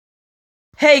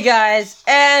Hey guys,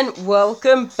 and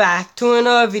welcome back to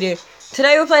another video.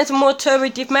 Today we're playing some more Turbo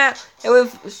Dismount, and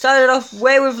we've started off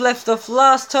where we've left off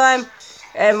last time.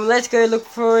 And let's go look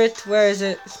for it. Where is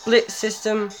it? Split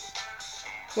system.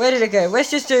 Where did it go?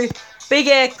 Let's just do Big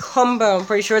Air Combo, I'm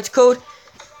pretty sure it's called.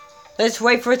 Let's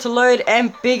wait for it to load,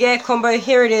 and Big Air Combo,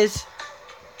 here it is.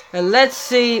 And let's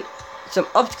see some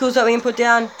obstacles that we can put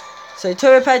down. So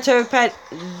turbo pad,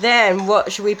 then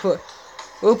what should we put?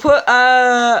 We'll put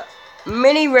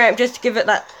mini ramp just to give it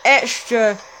that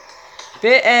extra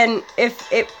bit, and if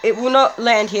it will not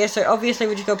land here, so obviously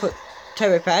we're just gonna put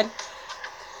turbo pad.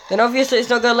 Then obviously it's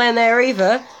not gonna land there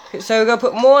either, so we're gonna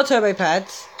put more turbo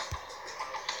pads.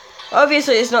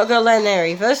 Obviously it's not gonna land there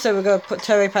either, so we're gonna put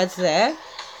turbo pads there.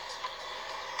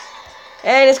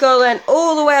 And it's gonna land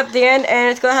all the way up the end, and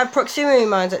it's gonna have proximity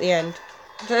mines at the end.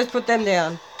 So let's put them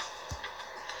down.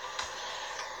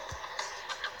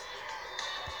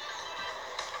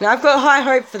 Now I've got high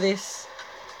hope for this.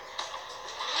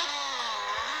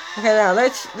 Okay, now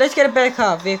let's get a better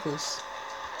car, vehicles.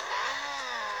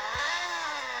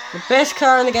 The best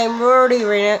car in the game, we're already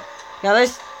in it. Now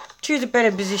let's choose a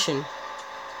better position.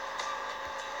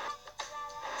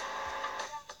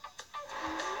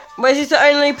 Wait, is this the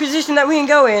only position that we can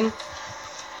go in?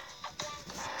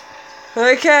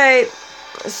 Okay,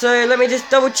 so let me just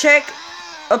double check.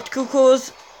 Optical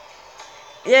cores.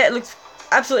 Yeah, it looks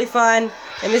absolutely fine.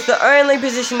 And this is the only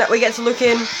position that we get to look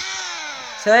in.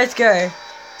 So let's go.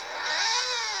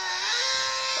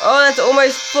 Oh, that's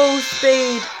almost full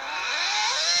speed.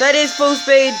 That is full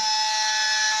speed.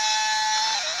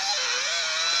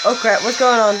 Oh crap, what's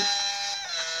going on?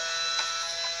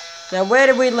 Now where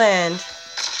did we land?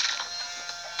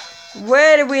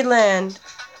 Where did we land?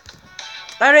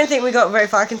 I don't think we got very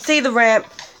far. I can see the ramp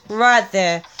right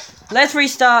there. Let's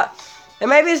restart. And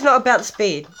maybe it's not about the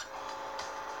speed.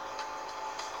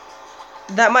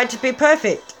 That might just be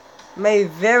perfect. Maybe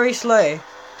very slow.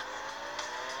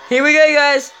 Here we go,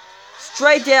 guys.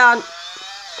 Straight down.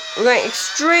 We're going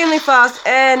extremely fast,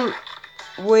 and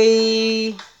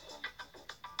we...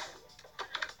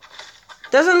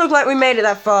 Doesn't look like we made it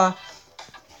that far.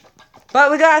 But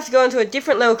we're going to have to go into a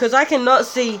different level, because I cannot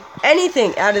see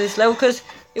anything out of this level, because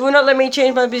it will not let me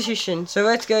change my position. So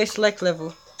let's go select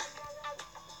level.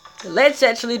 Let's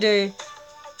actually do...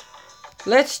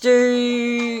 Let's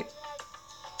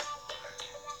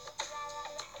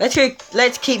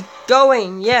keep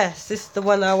going. Yes, this is the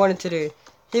one that I wanted to do.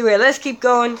 Here we go. Let's keep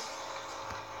going.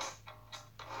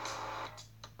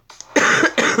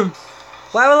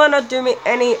 Why will I not do me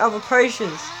any other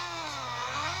potions?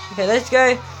 Okay, let's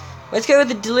go. Let's go with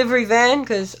the delivery van,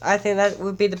 because I think that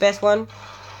would be the best one.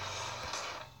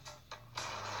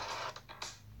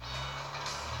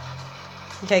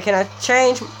 Okay, can I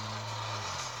change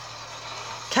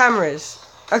cameras?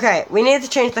 Okay, we need to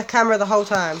change the camera the whole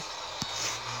time.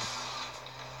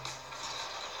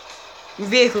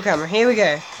 Vehicle camera. Here we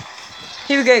go.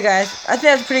 Here we go, guys. I think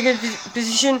that's a pretty good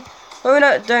position. But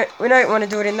we don't want to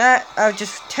do it in that. I'm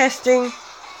just testing.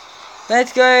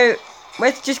 Let's go.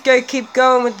 Let's just go. Keep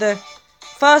going with the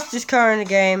fastest car in the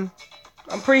game.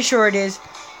 I'm pretty sure it is.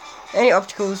 Any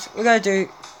obstacles? We're gonna do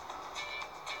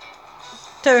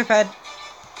turbo pad.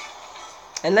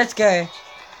 And let's go.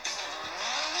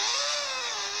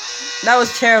 That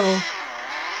was terrible.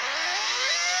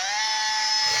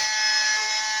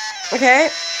 Okay,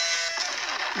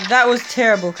 that was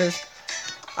terrible, because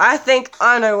I think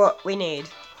I know what we need.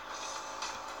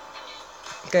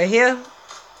 Go here.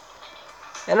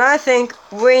 And I think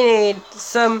we need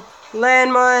some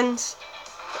landmines.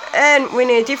 And we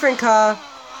need a different car.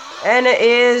 And it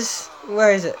is...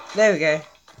 Where is it? There we go.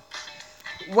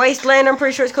 Wasteland, I'm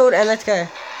pretty sure it's called. And let's go.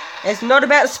 It's not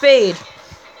about speed.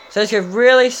 So let's go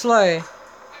really slow.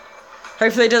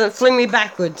 Hopefully it doesn't fling me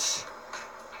backwards.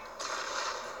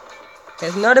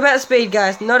 It's not about speed,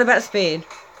 guys. Not about speed.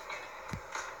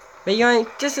 But you're going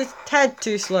just a tad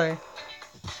too slow.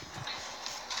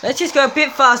 Let's just go a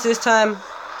bit faster this time.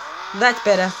 That's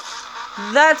better.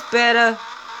 That's better.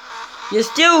 You're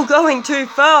still going too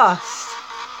fast.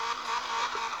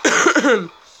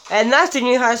 And that's the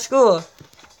new high score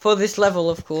for this level,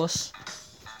 of course.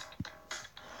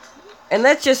 And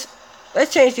let's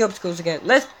change the obstacles again.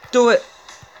 Let's do it.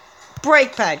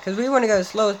 Brake pad, because we want to go as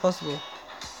slow as possible.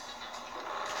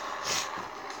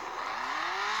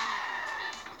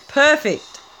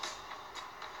 Perfect.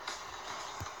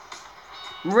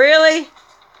 Really?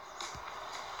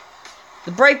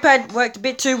 The brake pad worked a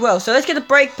bit too well. So let's get the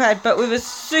brake pad, but with a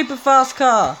super fast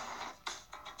car.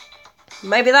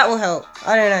 Maybe that will help.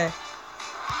 I don't know.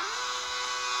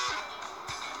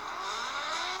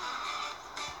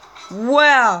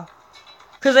 Wow.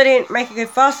 because I didn't make it go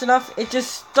fast enough, it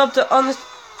just stopped it on the...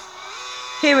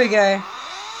 Here we go.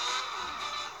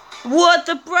 What?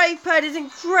 The brake pad is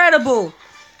incredible.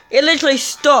 It literally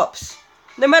stops.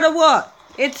 No matter what,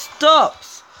 it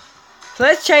stops. So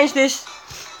let's change this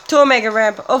to a mega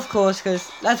ramp, of course,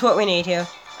 because that's what we need here.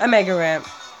 A mega ramp.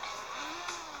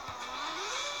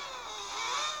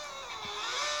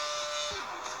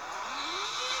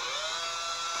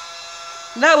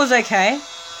 That was okay.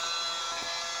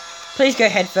 Please go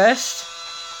head first.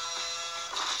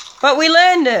 But we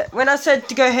learned it when I said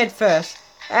to go head first.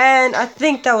 And I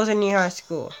think that was a new high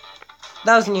score.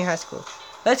 That was a new high score.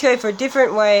 Let's go for a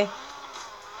different way.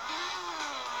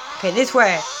 Okay, this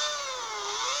way.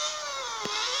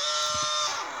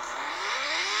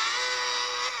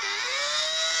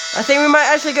 I think we might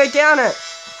actually go down it.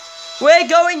 We're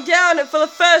going down it for the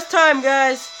first time,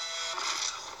 guys.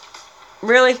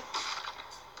 Really?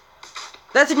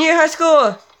 That's a new high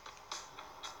score.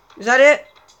 Is that it?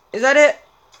 Is that it?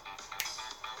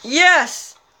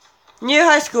 Yes! New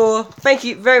high score. Thank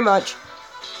you very much.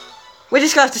 We're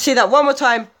just going to have to see that one more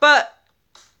time, but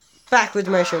backwards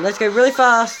motion. Let's go really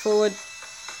fast forward.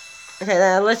 Okay,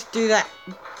 now let's do that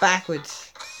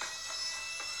backwards.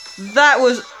 That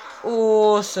was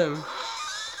awesome.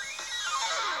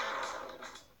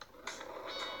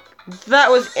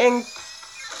 That was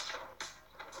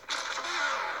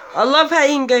I love how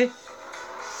you can go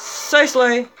so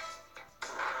slow.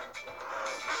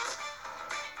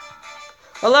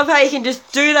 I love how you can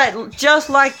just do that just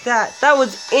like that. That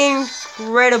was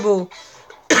incredible.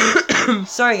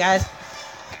 Sorry guys.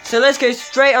 So let's go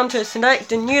straight on to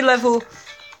select a new level.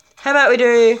 How about we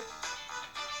do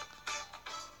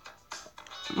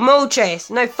Mall Chase?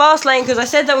 No, Fast Lane, because I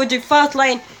said that we'd do Fast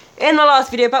Lane in the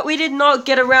last video, but we did not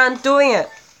get around doing it.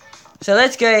 So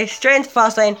let's go straight into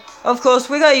Fast Lane. Of course,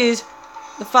 we're going to use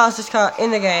the fastest car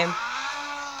in the game.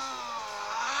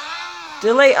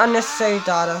 Delete unnecessary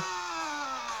data.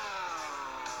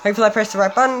 Hopefully I pressed the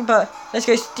right button, but let's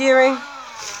go steering.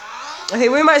 Okay,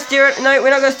 we might steer it. No, we're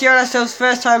not going to steer it ourselves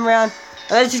first time round.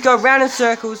 Let's just go round in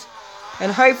circles.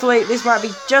 And hopefully this might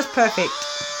be just perfect.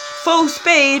 Full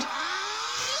speed.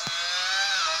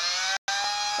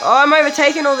 Oh, I'm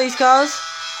overtaking all these cars.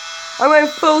 I'm going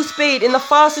full speed in the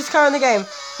fastest car in the game.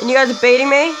 And you guys are beating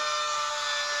me?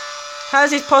 How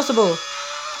is this possible?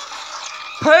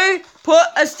 Who put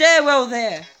a stairwell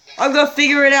there? I'm going to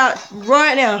figure it out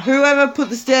right now. Whoever put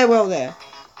the stairwell there.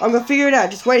 I'm going to figure it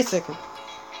out. Just wait a second.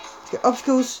 Let's go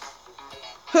obstacles.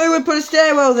 Who would put a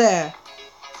stairwell there?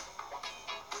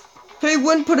 Who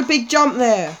wouldn't put a big jump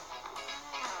there?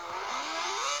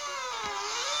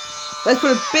 Let's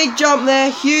put a big jump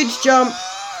there. Huge jump.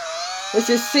 Let's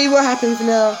just see what happens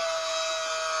now.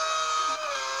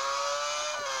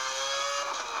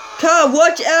 Car,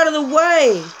 watch out of the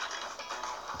way.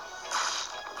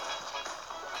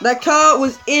 That car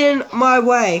was in my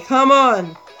way. Come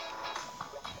on.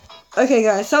 Okay,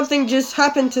 guys. Something just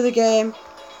happened to the game.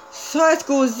 High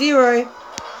score 0.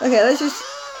 Okay, let's just...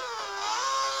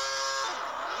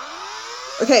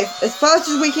 Okay, as fast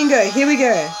as we can go. Here we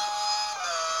go.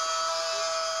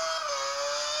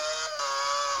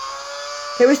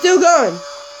 Okay, we're still going.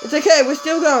 It's okay, we're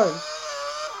still going.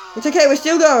 It's okay, we're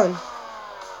still going.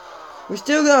 We're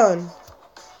still going.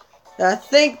 And I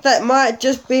think that might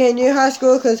just be a new high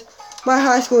score because my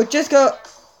high score just got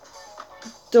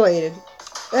deleted.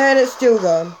 And it's still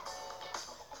gone.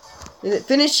 Is it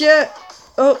finished yet?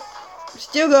 Oh,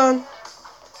 still gone.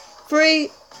 3,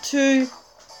 2,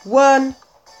 1.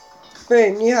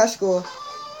 Boom, new high score.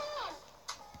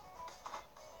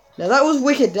 Now that was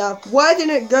wicked. Now, why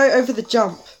didn't it go over the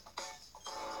jump?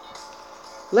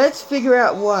 Let's figure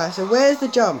out why. So where's the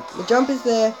jump? The jump is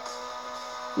there.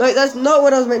 No, that's not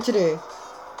what I was meant to do.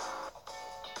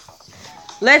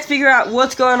 Let's figure out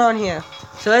what's going on here.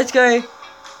 So let's go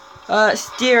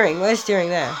steering. Where's steering?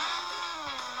 There.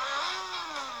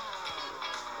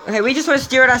 Okay, we just want to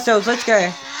steer it ourselves. Let's go.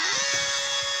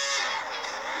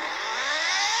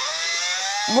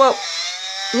 Whoa.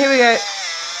 Here we go.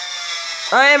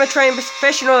 I am a trained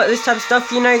professional at this type of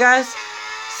stuff, you know, guys.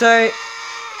 So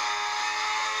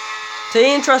you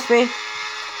can trust me.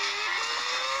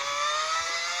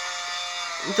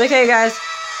 It's okay, guys.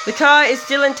 The car is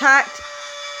still intact.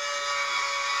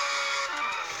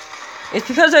 It's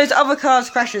because those other cars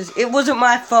crashes. It wasn't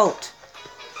my fault.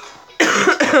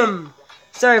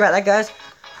 Sorry about that, guys.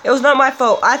 It was not my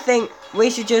fault. I think we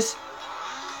should just...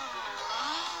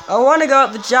 I want to go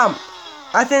up the jump.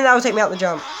 I think that will take me up the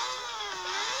jump.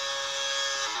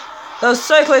 That was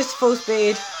so close to full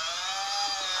speed.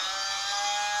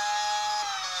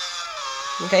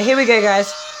 Okay, here we go,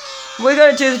 guys. We're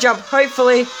going to do the jump.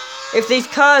 Hopefully, if these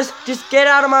cars just get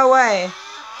out of my way.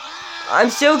 I'm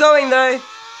still going though.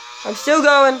 I'm still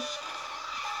going.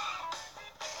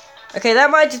 Okay, that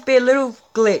might just be a little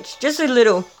glitch. Just a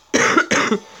little.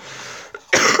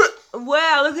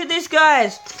 Wow, look at this,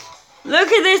 guys.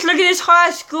 Look at this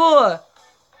high score.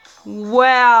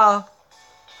 Wow.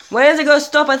 When is it going to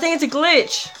stop? I think it's a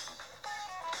glitch.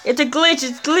 It's a glitch.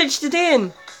 It's glitched it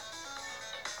in.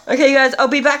 Okay, guys, I'll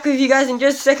be back with you guys in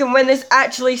just a second when this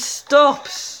actually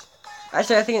stops.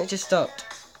 Actually, I think it just stopped.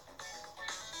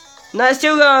 No, it's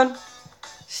still going.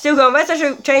 Still going. Let's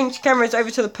actually change cameras over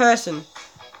to the person.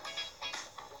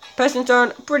 Person's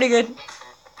on. Pretty good.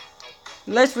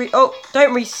 Let's oh,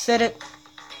 don't reset it.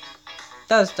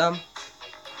 That was dumb.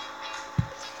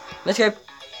 Let's go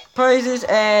poses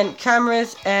and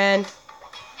cameras and...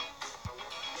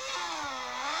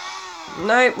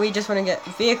 No, we just want to get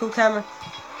vehicle camera.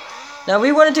 Now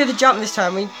we want to do the jump this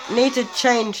time. We need to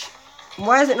change.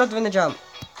 Why is it not doing the jump?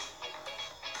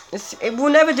 It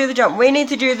will never do the jump. We need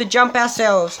to do the jump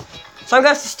ourselves. So I'm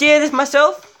going to have to steer this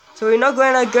myself. So we're not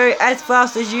going to go as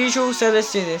fast as usual. So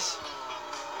let's do this.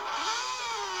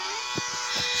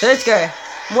 So let's go.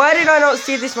 Why did I not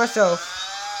steer this myself?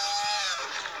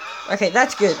 Okay,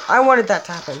 that's good. I wanted that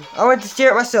to happen. I wanted to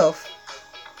steer it myself.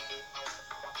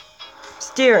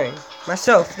 Steering.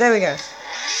 Myself. There we go.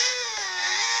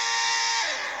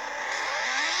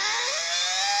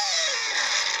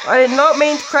 I did not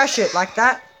mean to crash it like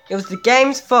that. It was the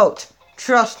game's fault.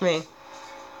 Trust me.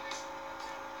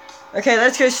 Okay,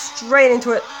 let's go straight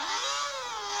into it.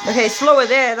 Okay, slower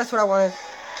there. That's what I wanted.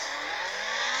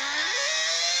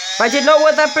 I did not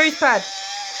want that boost pad.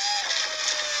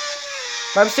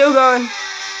 But I'm still going.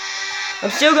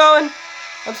 I'm still going.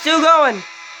 I'm still going.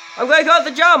 I'm going to go at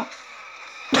the jump.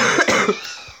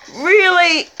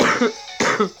 Really?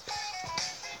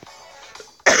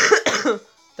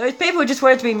 Those people just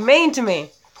wanted to be mean to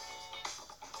me.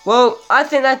 Well, I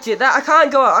think that's it. I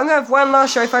can't go up. I'm going to have one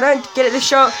last shot. If I don't get it this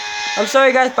shot, I'm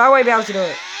sorry guys, but I won't be able to do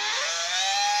it.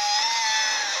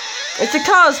 It's the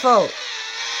car's fault.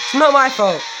 It's not my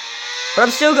fault. But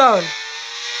I'm still going.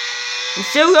 I'm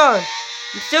still going.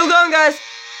 I'm still going, guys.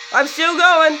 I'm still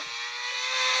going.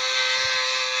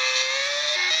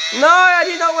 No, I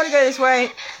did not want to go this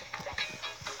way.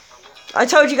 I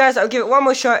told you guys I'll give it one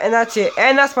more shot and that's it.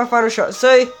 And that's my final shot.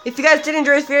 So, if you guys did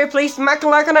enjoy this video, please smack a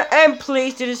like on it. And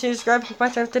please do subscribe to my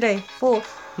channel today for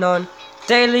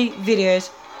non-daily videos.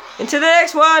 Until the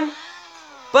next one.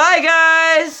 Bye,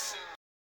 guys.